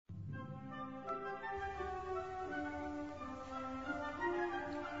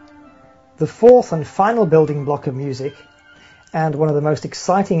The fourth and final building block of music, and one of the most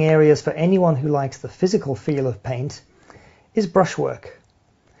exciting areas for anyone who likes the physical feel of paint, is brushwork.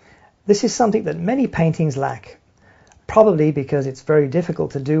 This is something that many paintings lack, probably because it's very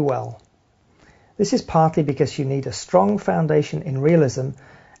difficult to do well. This is partly because you need a strong foundation in realism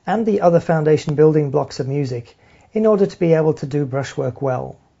and the other foundation building blocks of music in order to be able to do brushwork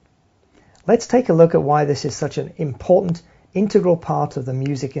well. Let's take a look at why this is such an important, integral part of the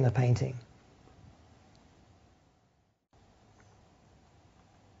music in a painting.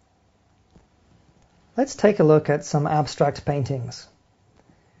 Let's take a look at some abstract paintings.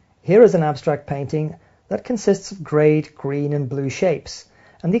 Here is an abstract painting that consists of grey, green and blue shapes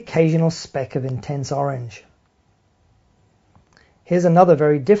and the occasional speck of intense orange. Here's another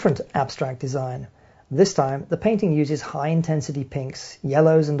very different abstract design. This time the painting uses high intensity pinks,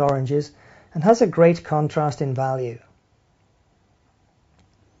 yellows and oranges and has a great contrast in value.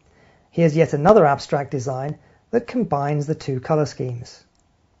 Here's yet another abstract design that combines the two colour schemes.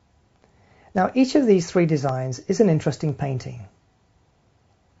 Now each of these three designs is an interesting painting.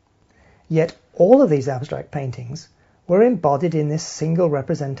 Yet all of these abstract paintings were embodied in this single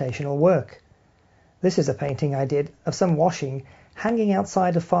representational work. This is a painting I did of some washing hanging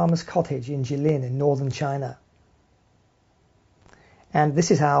outside a farmer's cottage in Jilin in northern China. And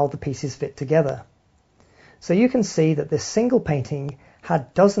this is how the pieces fit together. So you can see that this single painting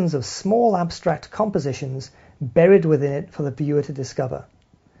had dozens of small abstract compositions buried within it for the viewer to discover.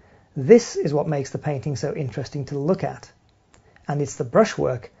 This is what makes the painting so interesting to look at. And it's the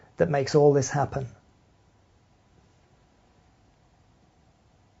brushwork that makes all this happen.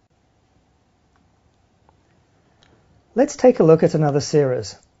 Let's take a look at another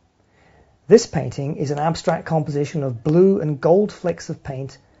series. This painting is an abstract composition of blue and gold flecks of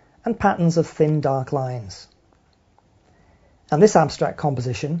paint and patterns of thin dark lines. And this abstract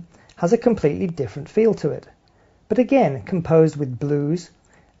composition has a completely different feel to it, but again composed with blues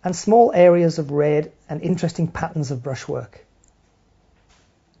and small areas of red and interesting patterns of brushwork.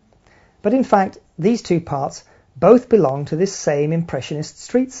 But in fact, these two parts both belong to this same impressionist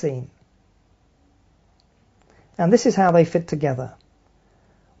street scene. And this is how they fit together.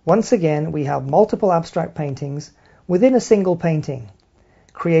 Once again, we have multiple abstract paintings within a single painting,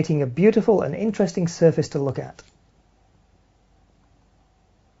 creating a beautiful and interesting surface to look at.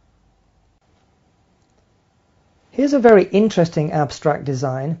 Here's a very interesting abstract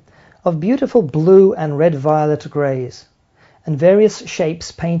design of beautiful blue and red-violet greys, and various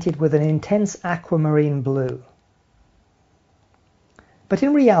shapes painted with an intense aquamarine blue. But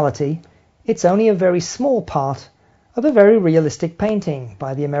in reality, it's only a very small part of a very realistic painting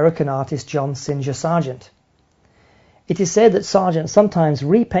by the American artist John Singer Sargent. It is said that Sargent sometimes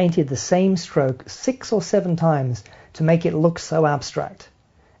repainted the same stroke 6 or 7 times to make it look so abstract,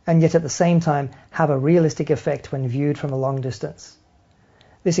 and yet at the same time have a realistic effect when viewed from a long distance.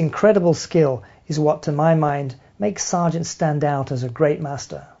 This incredible skill is what, to my mind, makes Sargent stand out as a great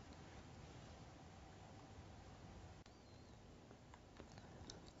master.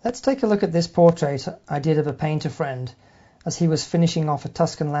 Let's take a look at this portrait I did of a painter friend as he was finishing off a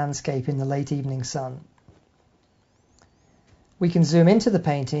Tuscan landscape in the late evening sun. We can zoom into the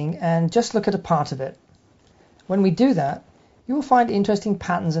painting and just look at a part of it. When we do that, you will find interesting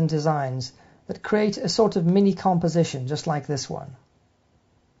patterns and designs that create a sort of mini composition just like this one.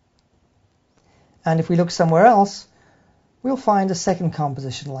 And if we look somewhere else, we'll find a second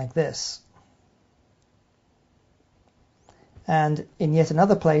composition like this. And in yet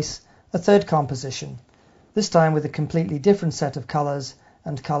another place, a third composition, this time with a completely different set of colors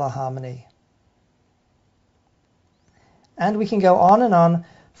and color harmony. And we can go on and on,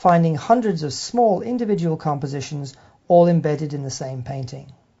 finding hundreds of small individual compositions all embedded in the same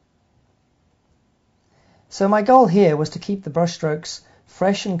painting. So my goal here was to keep the brushstrokes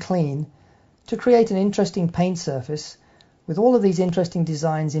fresh and clean, to create an interesting paint surface with all of these interesting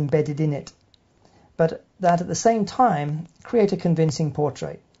designs embedded in it, but that at the same time create a convincing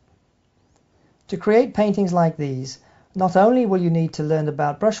portrait. To create paintings like these, not only will you need to learn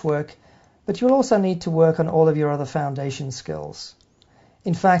about brushwork, but you'll also need to work on all of your other foundation skills.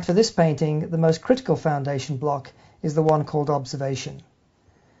 In fact, for this painting, the most critical foundation block is the one called observation.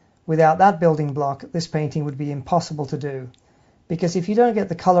 Without that building block, this painting would be impossible to do, because if you don't get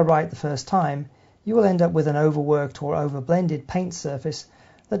the color right the first time, you will end up with an overworked or overblended paint surface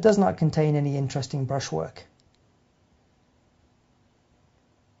that does not contain any interesting brushwork.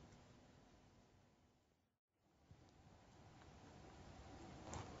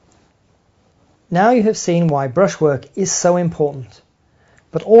 Now you have seen why brushwork is so important,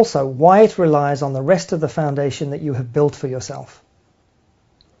 but also why it relies on the rest of the foundation that you have built for yourself.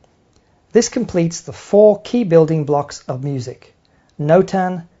 This completes the 4 key building blocks of music: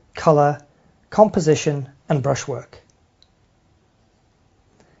 notan, colour, composition and brushwork.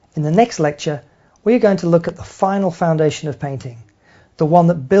 In the next lecture, we are going to look at the final foundation of painting, the one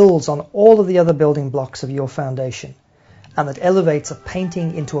that builds on all of the other building blocks of your foundation and that elevates a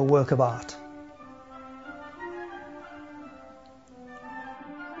painting into a work of art.